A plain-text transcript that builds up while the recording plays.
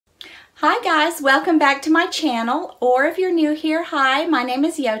Hi guys, welcome back to my channel, or if you're new here, hi, my name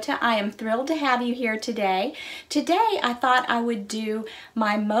is Yota. I am thrilled to have you here today. Today I thought I would do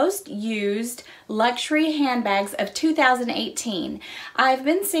my most used luxury handbags of 2018. I've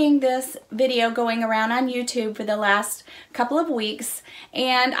been seeing this video going around on YouTube for the last couple of weeks,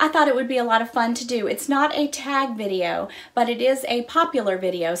 and I thought it would be a lot of fun to do. It's not a tag video, but it is a popular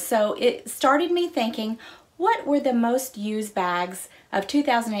video, so it started me thinking, what were the most used bags of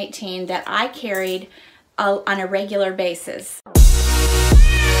 2018 that I carried on a regular basis?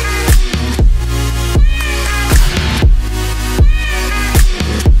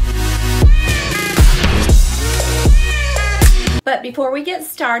 But before we get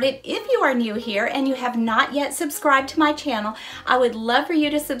started, if you are new here and you have not yet subscribed to my channel, I would love for you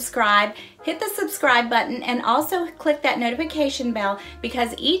to subscribe, hit the subscribe button, and also click that notification bell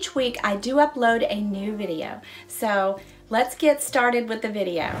because each week I do upload a new video. So let's get started with the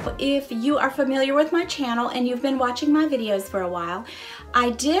video. If you are familiar with my channel and you've been watching my videos for a while, I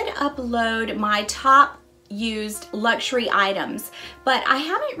did upload my top used luxury items, but I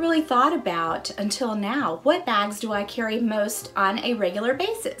haven't really thought about until now, what bags do I carry most on a regular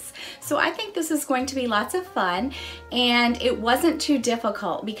basis? So I think this is going to be lots of fun, and it wasn't too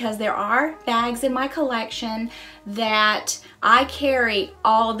difficult because there are bags in my collection that I carry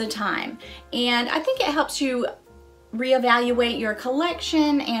all the time, and I think it helps you reevaluate your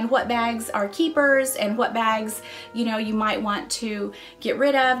collection and what bags are keepers and what bags you might want to get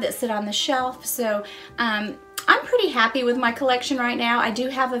rid of that sit on the shelf. So I'm pretty happy with my collection right now. I do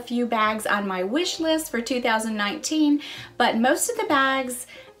have a few bags on my wish list for 2019, but most of the bags,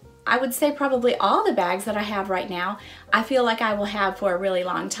 I would say probably all the bags that I have right now, I feel like I will have for a really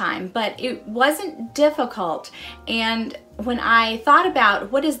long time. But it wasn't difficult, and when I thought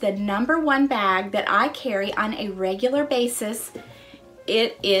about what is the #1 bag that I carry on a regular basis,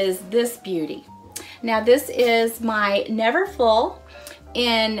 it is this beauty. Now this is my Neverfull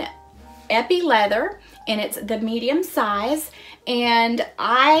in Epi leather, and it's the medium size, and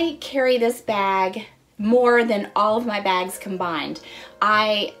I carry this bag more than all of my bags combined.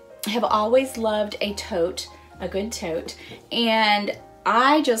 I have always loved a tote, a good tote, and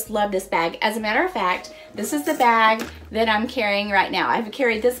I just love this bag. As a matter of fact, this is the bag that I'm carrying right now. I've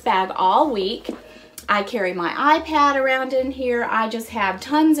carried this bag all week. I carry my iPad around in here. I just have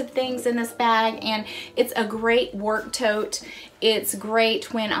tons of things in this bag, and it's a great work tote. It's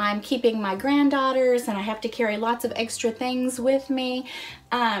great when I'm keeping my granddaughters and I have to carry lots of extra things with me.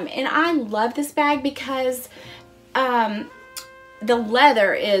 And I love this bag because the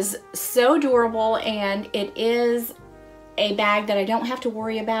leather is so durable, and it is a bag that I don't have to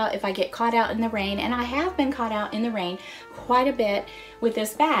worry about if I get caught out in the rain, and I have been caught out in the rain quite a bit with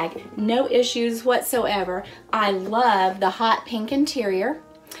this bag. No issues whatsoever. I love the hot pink interior.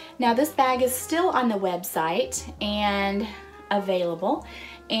 Now this bag is still on the website and available,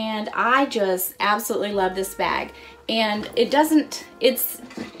 and I just absolutely love this bag. And it's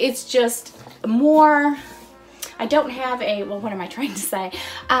just more, I don't have a, well, what am I trying to say?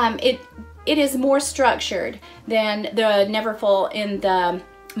 It is more structured than the Neverfull in the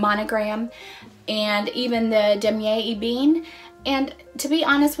monogram and even the Damier Ebene. And to be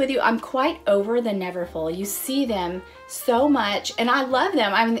honest with you, I'm quite over the Neverfull. You see them so much, and I love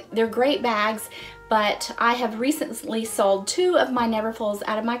them. I mean, they're great bags, but I have recently sold 2 of my Neverfulls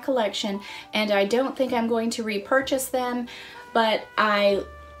out of my collection, and I don't think I'm going to repurchase them, but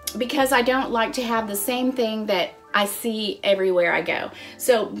because I don't like to have the same thing that I see everywhere I go.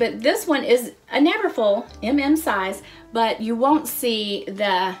 So, but this one is a Neverfull, size, but you won't see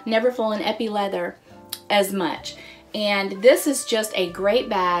the Neverfull in Epi leather as much. And this is just a great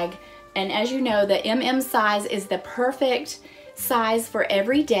bag, and as you know, the size is the perfect size for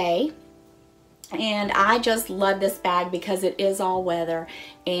every day. And I just love this bag because it is all weather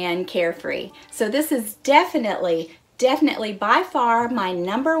and carefree. So this is definitely by far my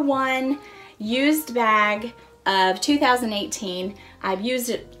 #1 used bag of 2018. I've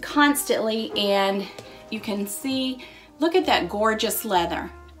used it constantly, and you can see, look at that gorgeous leather.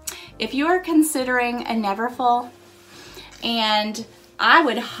 If you are considering a Neverfull, and I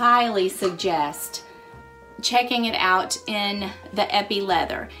would highly suggest checking it out in the Epi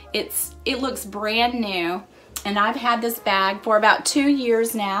leather. It looks brand new, and I've had this bag for about 2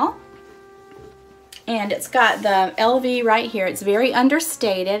 years now. And it's got the LV right here. It's very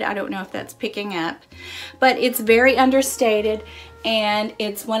understated. I don't know if that's picking up, but it's very understated, and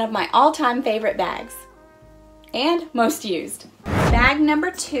it's one of my all-time favorite bags and most used. Bag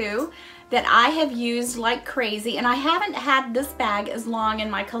 #2 that I have used like crazy, and I haven't had this bag as long in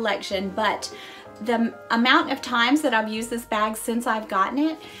my collection, but the amount of times that I've used this bag since I've gotten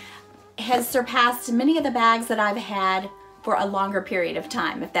it, has surpassed many of the bags that I've had for a longer period of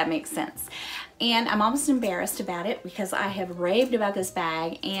time, if that makes sense. And I'm almost embarrassed about it because I have raved about this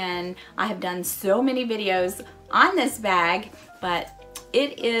bag and I have done so many videos on this bag, but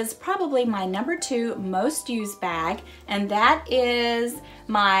it is probably my #2 most used bag, and that is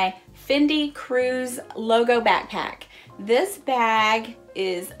my Fendi Cruise logo backpack. This bag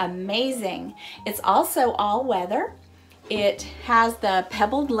is amazing. It's also all weather. It has the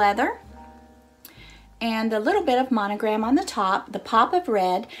pebbled leather and a little bit of monogram on the top, the pop of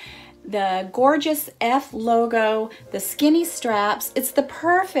red, the gorgeous F logo, the skinny straps. It's the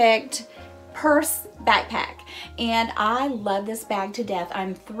perfect purse backpack, and I love this bag to death.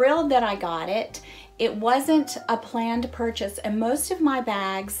 I'm thrilled that I got it. It wasn't a planned purchase, and most of my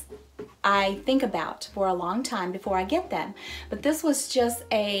bags I think about for a long time before I get them, but this was just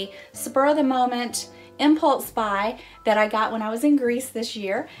a spur of the moment impulse buy that I got when I was in Greece this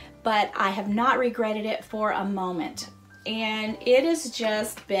year, but I have not regretted it for a moment. And it has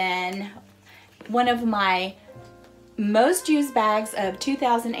just been one of my most used bags of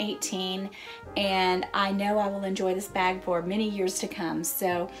 2018, and I know I will enjoy this bag for many years to come.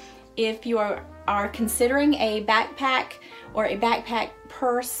 So if you are considering a backpack or a backpack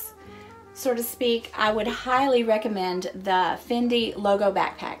purse, so to speak, I would highly recommend the Fendi logo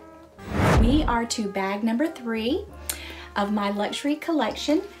backpack. We are to bag #3 of my luxury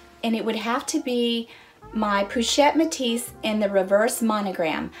collection, and it would have to be my Pochette Métis in the reverse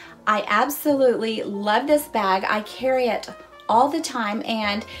monogram. I absolutely love this bag. I carry it all the time,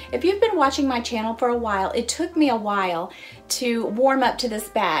 and if you've been watching my channel for a while, it took me a while to warm up to this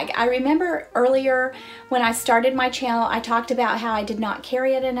bag. I remember earlier when I started my channel, I talked about how I did not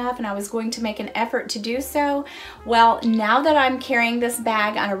carry it enough and I was going to make an effort to do so. Well, now that I'm carrying this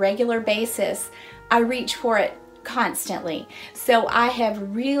bag on a regular basis, I reach for it constantly. So I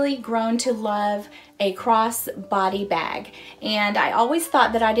have really grown to love a cross-body bag, and I always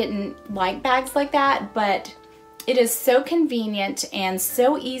thought that I didn't like bags like that, but it is so convenient and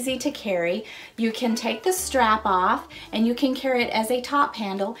so easy to carry. You can take the strap off and you can carry it as a top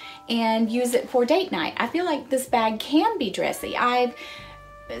handle and use it for date night. I feel like this bag can be dressy. I've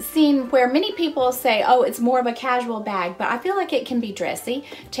seen where many people say, oh, it's more of a casual bag, but I feel like it can be dressy.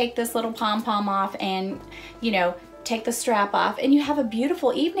 Take this little pom-pom off and, you know, take the strap off and you have a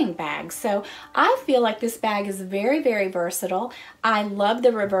beautiful evening bag. So I feel like this bag is very, very versatile. I love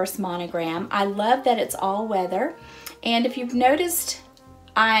the reverse monogram. I love that it's all weather. And if you've noticed,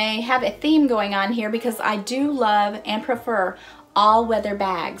 I have a theme going on here because I do love and prefer all weather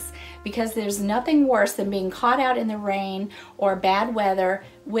bags, because there's nothing worse than being caught out in the rain or bad weather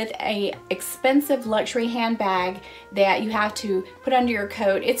with a expensive luxury handbag that you have to put under your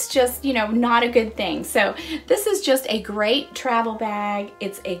coat. It's just, you know, not a good thing. So this is just a great travel bag.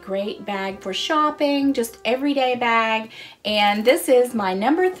 It's a great bag for shopping, just everyday bag. And this is my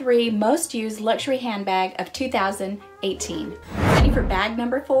 #3 most used luxury handbag of 2018. Ready for bag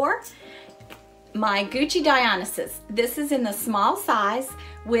 #4? My Gucci Dionysus. This is in the small size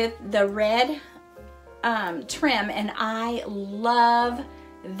with the red trim, and I love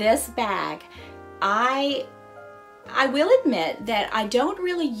this bag. I will admit that I don't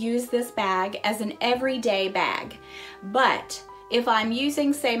really use this bag as an everyday bag, but if I'm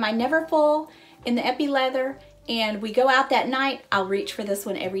using, say, my Neverfull in the epi leather and we go out that night, I'll reach for this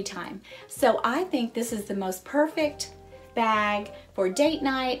one every time. So I think this is the most perfect bag for date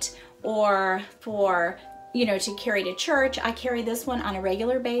night or for, you know, to carry to church. I carry this one on a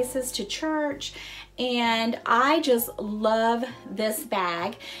regular basis to church, and I just love this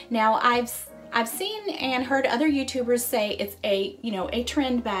bag. Now I've seen and heard other YouTubers say it's a, you know, a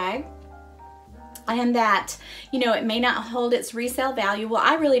trend bag, and that, you know, it may not hold its resale value. Well,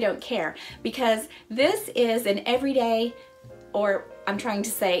 I really don't care, because this is an everyday, or I'm trying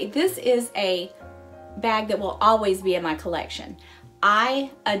to say, this is a bag that will always be in my collection. I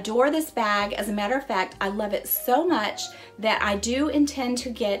adore this bag. As a matter of fact, I love it so much that I do intend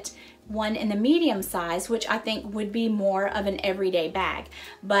to get one in the medium size, which I think would be more of an everyday bag.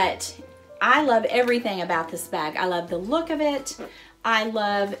 But I love everything about this bag. I love the look of it. I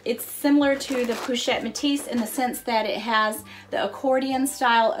love, it's similar to the Pochette Métis in the sense that it has the accordion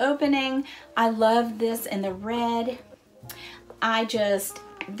style opening. I love this in the red.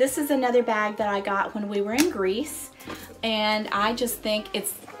 This is another bag that I got when we were in Greece, and I just think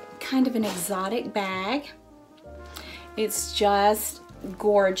it's kind of an exotic bag. It's just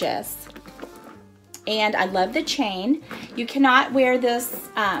gorgeous. And I love the chain. You cannot wear this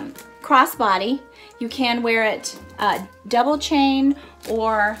crossbody. You can wear it double chain,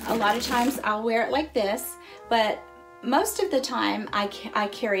 or a lot of times I'll wear it like this, but most of the time I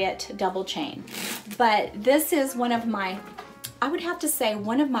carry it double chain, but this is one of my, I would have to say,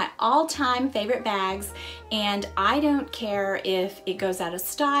 one of my all-time favorite bags, and I don't care if it goes out of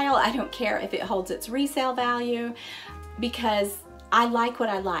style. I don't care if it holds its resale value, because I like what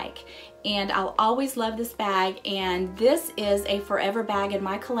I like, and I'll always love this bag, and this is a forever bag in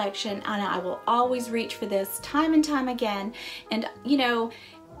my collection, and I will always reach for this time and time again. And you know,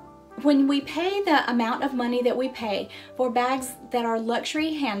 when we pay the amount of money that we pay for bags that are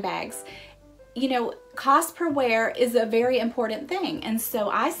luxury handbags, you know, cost per wear is a very important thing. And so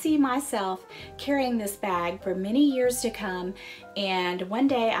I see myself carrying this bag for many years to come, and one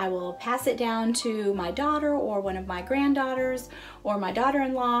day I will pass it down to my daughter or one of my granddaughters or my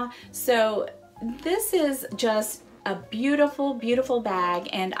daughter-in-law. So this is just a beautiful, beautiful bag,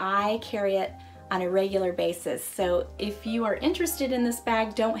 and I carry it on a regular basis. So if you are interested in this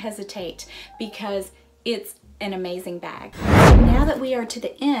bag, don't hesitate, because it's an amazing bag. Now that we are to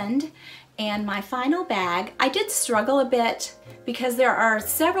the end and my final bag, I did struggle a bit because there are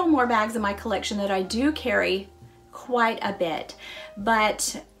several more bags in my collection that I do carry quite a bit.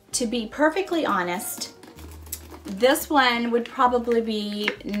 But to be perfectly honest, this one would probably be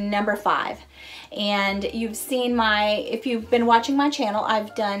number 5. And you've seen if you've been watching my channel,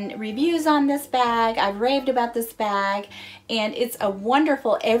 I've done reviews on this bag, I've raved about this bag, and it's a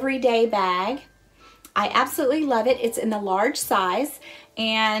wonderful everyday bag. I absolutely love it. It's in the large size,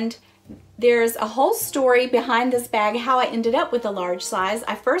 and there's a whole story behind this bag, how I ended up with the large size.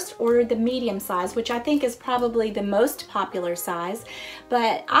 I first ordered the medium size, which I think is probably the most popular size,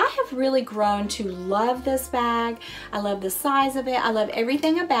 but I have really grown to love this bag. I love the size of it. I love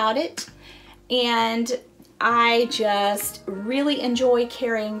everything about it, and I just really enjoy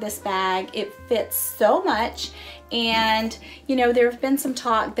carrying this bag. It fits so much, and you know, there have been some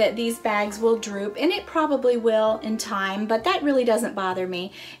talk that these bags will droop, and it probably will in time, but that really doesn't bother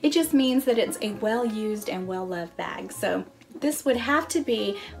me. It just means that it's a well-used and well-loved bag. So this would have to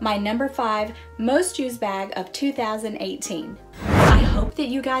be my number 5 most used bag of 2018. I hope that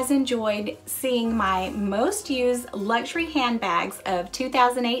you guys enjoyed seeing my most used luxury handbags of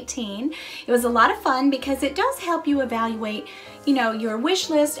 2018. It was a lot of fun because it does help you evaluate, you know, your wish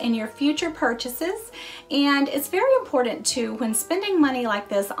list and your future purchases. And it's very important too, when spending money like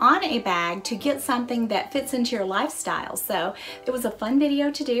this on a bag, to get something that fits into your lifestyle. So it was a fun video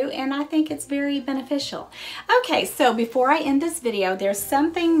to do, and I think it's very beneficial. Okay, so before I end this video, there's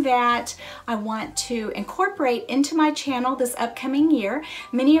something that I want to incorporate into my channel this upcoming year.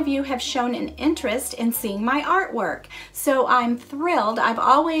 Many of you have shown an interest in seeing my artwork, so I'm thrilled. I've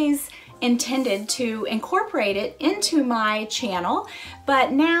always intended to incorporate it into my channel,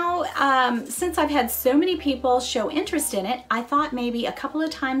 but now since I've had so many people show interest in it, I thought maybe a couple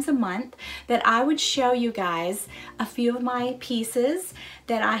of times a month that I would show you guys a few of my pieces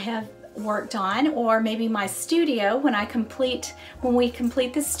that I have worked on, or maybe my studio. When we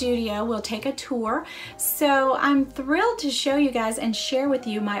complete the studio, we'll take a tour. So I'm thrilled to show you guys and share with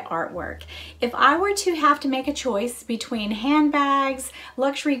you my artwork. If I were to have to make a choice between handbags,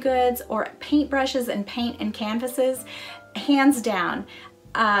 luxury goods, or paintbrushes and paint and canvases, hands down,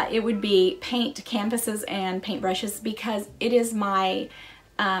 it would be paint, canvases, and paintbrushes, because it is my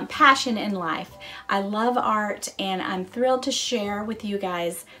passion in life. I love art, and I'm thrilled to share with you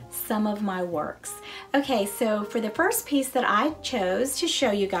guys some of my works. Okay, so for the first piece that I chose to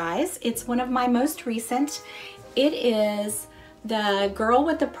show you guys, it's one of my most recent. It is the girl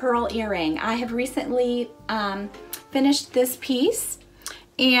with the pearl earring. I have recently finished this piece,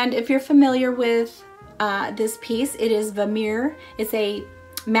 and if you're familiar with this piece, it is Vermeer. It's a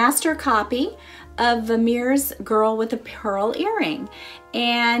master copy of Vermeer's Girl with a Pearl Earring,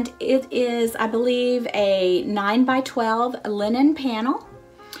 and it is, I believe, a 9x12 linen panel,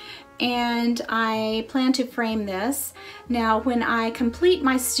 and I plan to frame this. Now when I complete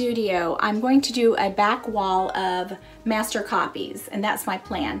my studio, I'm going to do a back wall of master copies, and that's my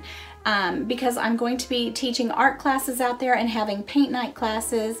plan. Because I'm going to be teaching art classes out there and having paint night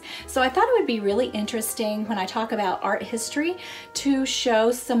classes. So I thought it would be really interesting when I talk about art history to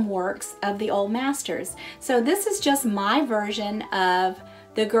show some works of the old masters. So this is just my version of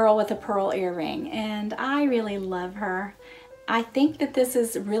the girl with a pearl earring, and I really love her. I think that this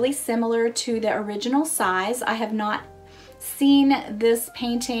is really similar to the original size. I have not seen this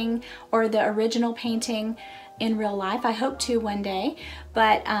painting or the original painting in real life. I hope to one day,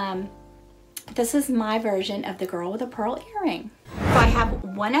 but this is my version of the girl with a pearl earring. So I have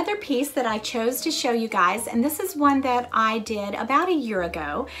one other piece that I chose to show you guys, and this is one that I did about a year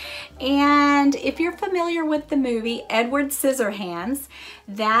ago. And if you're familiar with the movie Edward Scissorhands,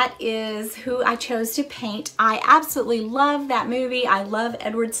 that is who I chose to paint. I absolutely love that movie. I love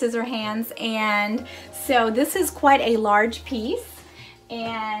Edward Scissorhands, and so this is quite a large piece,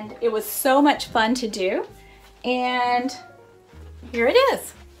 and it was so much fun to do. And here it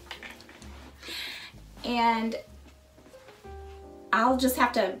is. And I'll just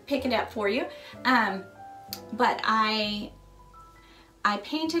have to pick it up for you. But I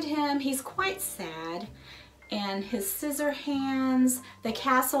painted him. He's quite sad. And his scissor hands, the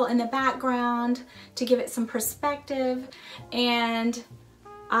castle in the background to give it some perspective. And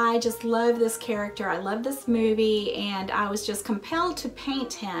I just love this character. I love this movie, and I was just compelled to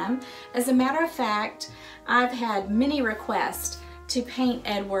paint him. As a matter of fact, I've had many requests to paint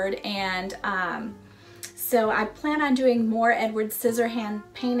Edward, and so I plan on doing more Edward Scissorhand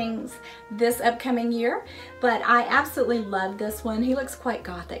paintings this upcoming year, but I absolutely love this one. He looks quite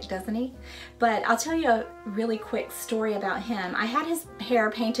gothic, doesn't he? But I'll tell you a really quick story about him. I had his hair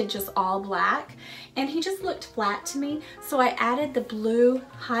painted just all black, and he just looked flat to me, so I added the blue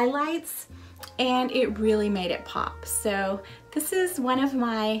highlights, and it really made it pop. So this is one of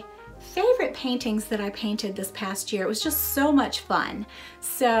my favorite paintings that I painted this past year. It was just so much fun.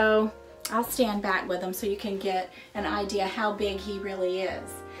 So I'll stand back with him so you can get an idea how big he really is.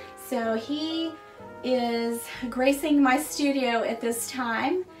 So he is gracing my studio at this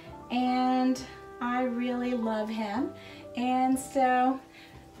time, and I really love him. And so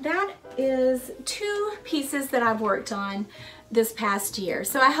that is 2 pieces that I've worked on this past year.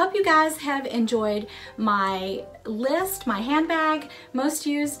 So I hope you guys have enjoyed my list, my handbag most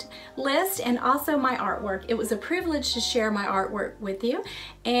used list, and also my artwork. It was a privilege to share my artwork with you,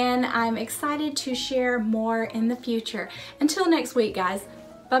 and I'm excited to share more in the future. Until next week, guys,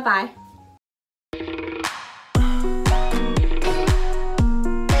 bye-bye.